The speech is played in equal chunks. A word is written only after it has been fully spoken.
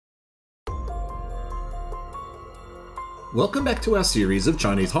Welcome back to our series of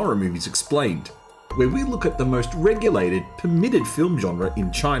Chinese horror movies explained, where we look at the most regulated, permitted film genre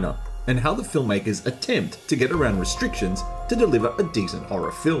in China and how the filmmakers attempt to get around restrictions to deliver a decent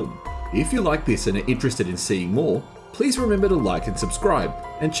horror film. If you like this and are interested in seeing more, please remember to like and subscribe,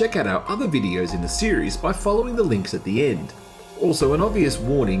 and check out our other videos in the series by following the links at the end. Also, an obvious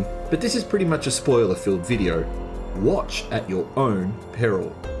warning, but this is pretty much a spoiler-filled video. Watch at your own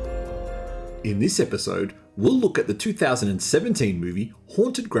peril. In this episode, we'll look at the 2017 movie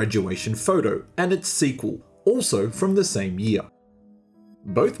Haunted Graduation Photo and its sequel, also from the same year.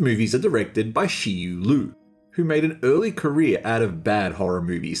 Both movies are directed by Shiyu Lu, who made an early career out of bad horror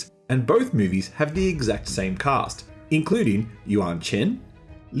movies, and both movies have the exact same cast, including Yuan Chen,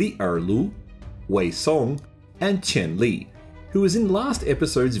 Li Lu, Wei Song, and Chen Li, who was in last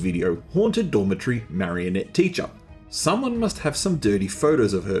episode's video Haunted Dormitory Marionette Teacher. Someone must have some dirty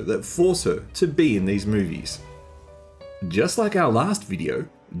photos of her that force her to be in these movies. Just like our last video,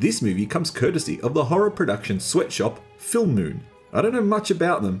 this movie comes courtesy of the horror production sweatshop Film Moon. I don't know much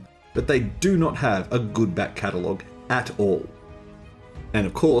about them, but they do not have a good back catalogue at all. And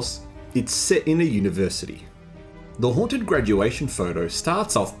of course, it's set in a university. The Haunted Graduation Photo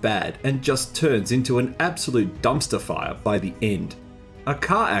starts off bad and just turns into an absolute dumpster fire by the end. A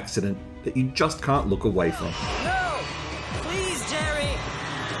car accident that you just can't look away from. No! Please, Jerry!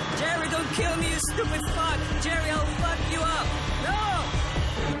 Jerry, don't kill me, you stupid fuck! Jerry, I'll fuck you up!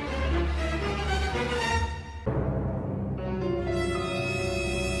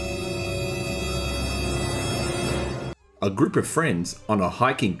 No! A group of friends on a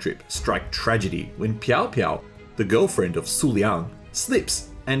hiking trip strike tragedy when Piao Piao, the girlfriend of Su Liang, slips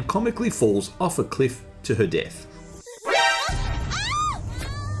and comically falls off a cliff to her death.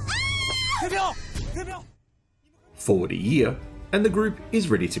 Forward a year, and the group is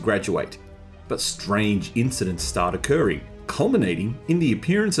ready to graduate, but strange incidents start occurring, culminating in the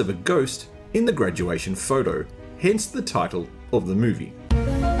appearance of a ghost in the graduation photo, hence the title of the movie.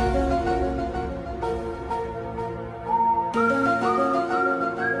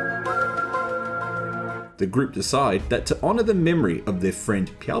 The group decide that to honour the memory of their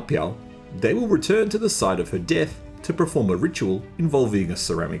friend Piao Piao, they will return to the site of her death to perform a ritual involving a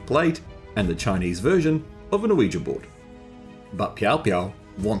ceramic plate and the Chinese version of an Ouija board. But Piao Piao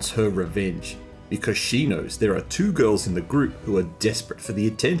wants her revenge, because she knows there are two girls in the group who are desperate for the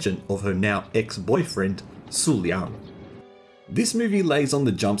attention of her now ex-boyfriend, Su Liang. This movie lays on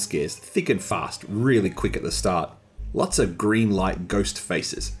the jump scares thick and fast really quick at the start. Lots of green light ghost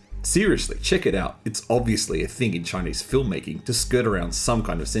faces. Seriously, check it out, it's obviously a thing in Chinese filmmaking to skirt around some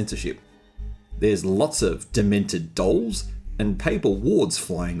kind of censorship. There's lots of demented dolls and paper wards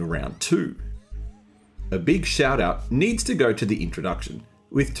flying around too. A big shout out needs to go to the introduction,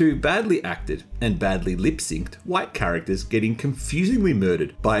 with two badly acted and badly lip-synced white characters getting confusingly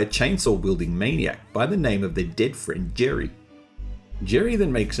murdered by a chainsaw-wielding maniac by the name of their dead friend Jerry. Jerry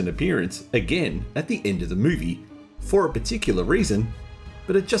then makes an appearance again at the end of the movie for a particular reason,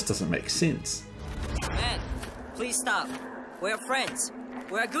 but it just doesn't make sense. Man, please stop. We're friends.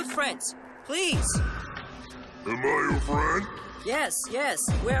 We're good friends. Please. Am I your friend? Yes,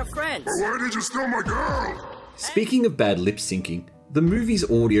 we're friends. But why did you steal my girl? Speaking of bad lip syncing, the movie's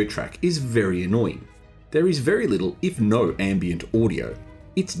audio track is very annoying. There is very little, if no, ambient audio.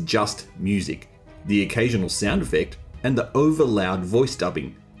 It's just music, the occasional sound effect, and the over loud voice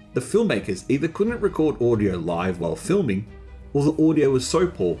dubbing. The filmmakers either couldn't record audio live while filming, or the audio was so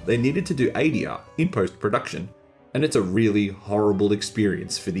poor they needed to do ADR in post-production, and it's a really horrible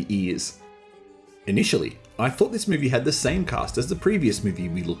experience for the ears. Initially, I thought this movie had the same cast as the previous movie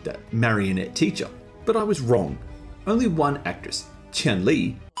we looked at, Marionette Teacher, but I was wrong. Only one actress, Chen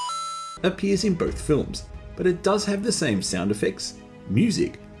Li, appears in both films, but it does have the same sound effects,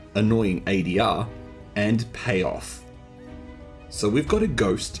 music, annoying ADR, and payoff. So we've got a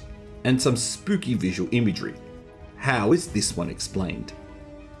ghost and some spooky visual imagery. How is this one explained?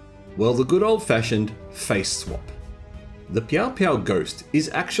 Well, the good old-fashioned face swap. The Piao Piao ghost is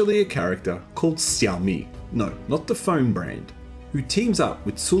actually a character called Xiaomi, no, not the phone brand, who teams up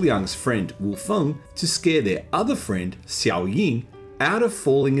with Su Liang's friend Wu Feng to scare their other friend Xiao Ying out of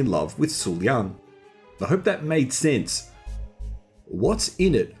falling in love with Su Liang. I hope that made sense. What's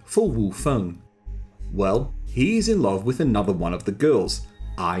in it for Wu Feng? Well, he is in love with another one of the girls,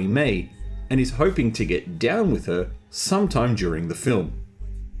 Ai Mei, and is hoping to get down with her sometime during the film.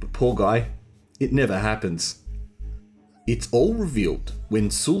 But poor guy, it never happens. It's all revealed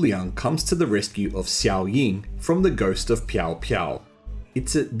when Su Liang comes to the rescue of Xiao Ying from the ghost of Piao Piao.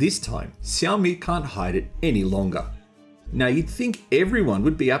 It's at this time Xiaomi can't hide it any longer. Now you'd think everyone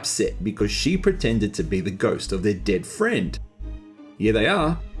would be upset because she pretended to be the ghost of their dead friend. Here they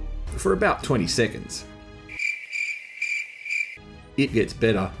are, for about 20 seconds. It gets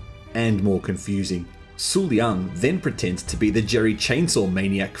better and more confusing. Su Liang then pretends to be the Jerry Chainsaw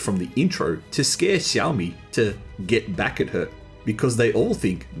Maniac from the intro to scare Xiaomi to get back at her, because they all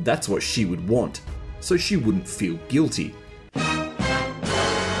think that's what she would want, so she wouldn't feel guilty.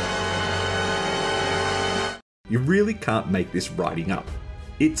 You really can't make this writing up.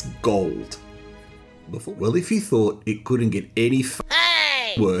 It's gold. Well, if you thought it couldn't get any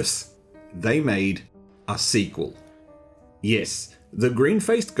worse, they made a sequel. Yes, the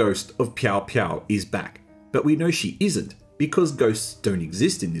green-faced ghost of Piao Piao is back, but we know she isn't because ghosts don't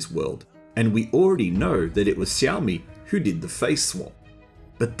exist in this world, and we already know that it was Xiaomi who did the face swap.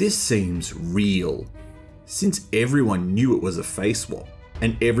 But this seems real. Since everyone knew it was a face swap,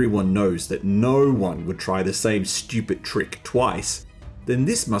 and everyone knows that no one would try the same stupid trick twice, then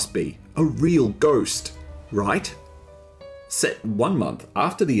this must be a real ghost, right? Set 1 month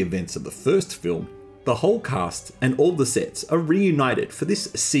after the events of the first film, the whole cast and all the sets are reunited for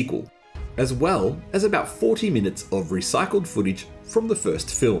this sequel, as well as about 40 minutes of recycled footage from the first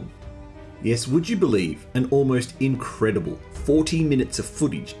film. Yes, would you believe an almost incredible 40 minutes of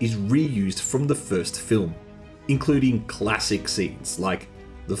footage is reused from the first film, including classic scenes like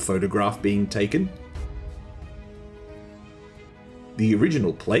the photograph being taken, the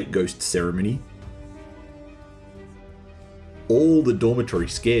original plate ghost ceremony, all the dormitory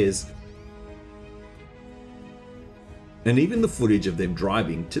scares, and even the footage of them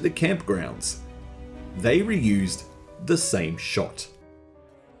driving to the campgrounds. They reused the same shot.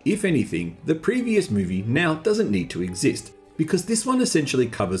 If anything, the previous movie now doesn't need to exist, because this one essentially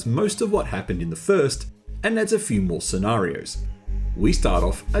covers most of what happened in the first and adds a few more scenarios. We start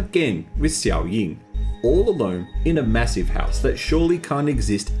off again with Xiao Ying, all alone in a massive house that surely can't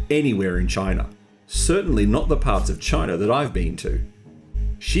exist anywhere in China. Certainly not the parts of China that I've been to.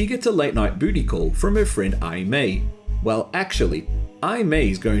 She gets a late night booty call from her friend Ai Mei. Well, actually, Ai Mei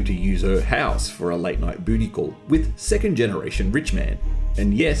is going to use her house for a late night booty call with second generation rich man.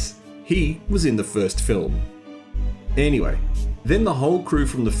 And yes, he was in the first film. Anyway, then the whole crew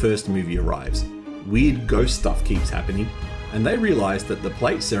from the first movie arrives. Weird ghost stuff keeps happening, and they realize that the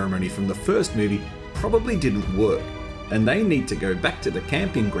plate ceremony from the first movie probably didn't work, and they need to go back to the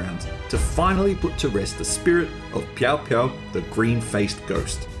camping grounds to finally put to rest the spirit of Piao Piao, the green-faced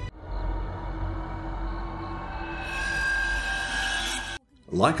ghost.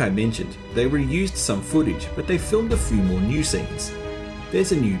 Like I mentioned, they reused some footage, but they filmed a few more new scenes.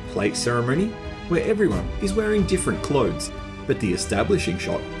 There's a new plate ceremony where everyone is wearing different clothes, but the establishing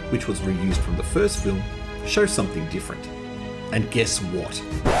shot, which was reused from the first film, shows something different. And guess what?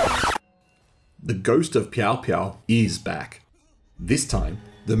 The ghost of Piao Piao is back. This time,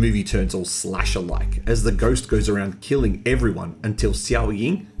 the movie turns all slasher-like as the ghost goes around killing everyone until Xiao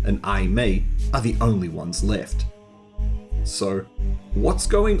Ying and Ai Mei are the only ones left. So, what's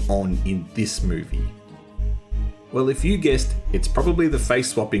going on in this movie? Well, if you guessed it's probably the face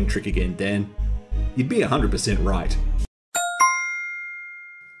swapping trick again, Dan, you'd be 100% right.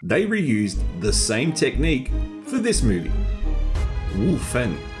 They reused the same technique for this movie. Wu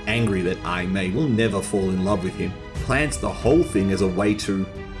Feng, angry that Ai Mei will never fall in love with him, plans the whole thing as a way to...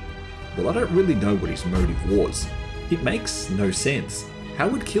 Well, I don't really know what his motive was. It makes no sense. How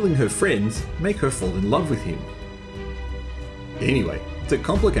would killing her friends make her fall in love with him? Anyway, to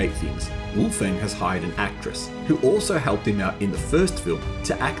complicate things, Wu Feng has hired an actress who also helped him out in the first film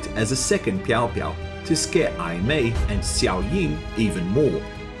to act as a second Piao Piao to scare Ai Mei and Xiao Ying even more.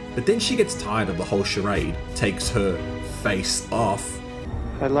 But then she gets tired of the whole charade, takes her face off.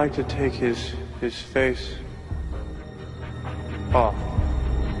 I'd like to take his face off.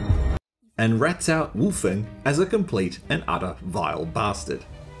 And rats out Wu Feng as a complete and utter vile bastard.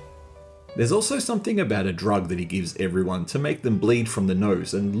 There's also something about a drug that he gives everyone to make them bleed from the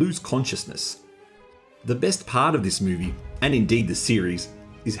nose and lose consciousness. The best part of this movie, and indeed the series,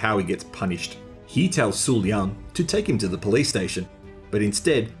 is how he gets punished. He tells Su Liang to take him to the police station, but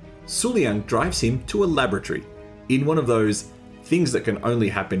instead, Su Liang drives him to a laboratory. In one of those things that can only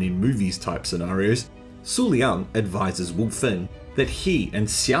happen in movies type scenarios, Su Liang advises Wu Feng that he and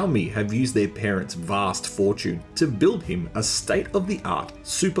Xiaomi have used their parents' vast fortune to build him a state-of-the-art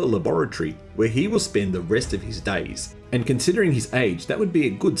super laboratory where he will spend the rest of his days. And considering his age, that would be a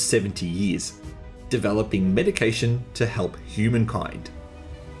good 70 years, developing medication to help humankind.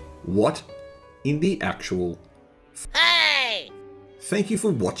 What in the actual Hey! Thank you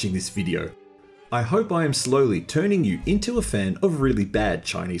for watching this video. I hope I am slowly turning you into a fan of really bad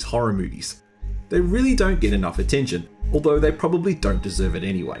Chinese horror movies. They really don't get enough attention, although they probably don't deserve it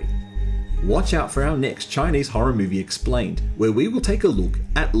anyway. Watch out for our next Chinese horror movie explained, where we will take a look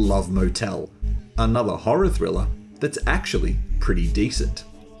at Love Motel, another horror thriller that's actually pretty decent.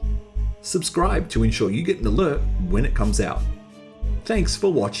 Subscribe to ensure you get an alert when it comes out. Thanks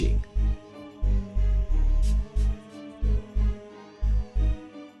for watching.